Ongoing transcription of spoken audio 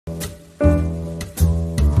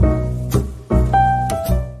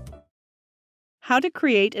How to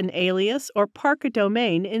create an alias or park a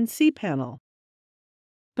domain in cPanel.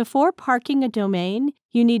 Before parking a domain,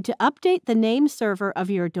 you need to update the name server of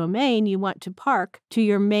your domain you want to park to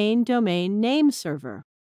your main domain name server.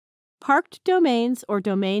 Parked domains or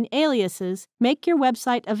domain aliases make your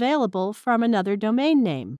website available from another domain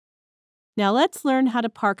name. Now let's learn how to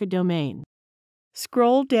park a domain.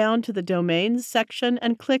 Scroll down to the Domains section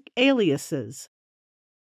and click Aliases.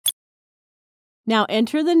 Now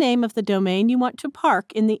enter the name of the domain you want to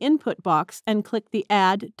park in the input box and click the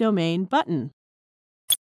Add Domain button.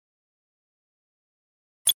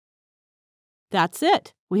 That's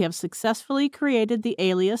it. We have successfully created the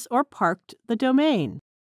alias or parked the domain.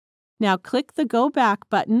 Now click the Go Back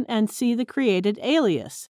button and see the created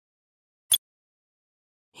alias.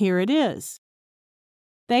 Here it is.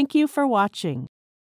 Thank you for watching.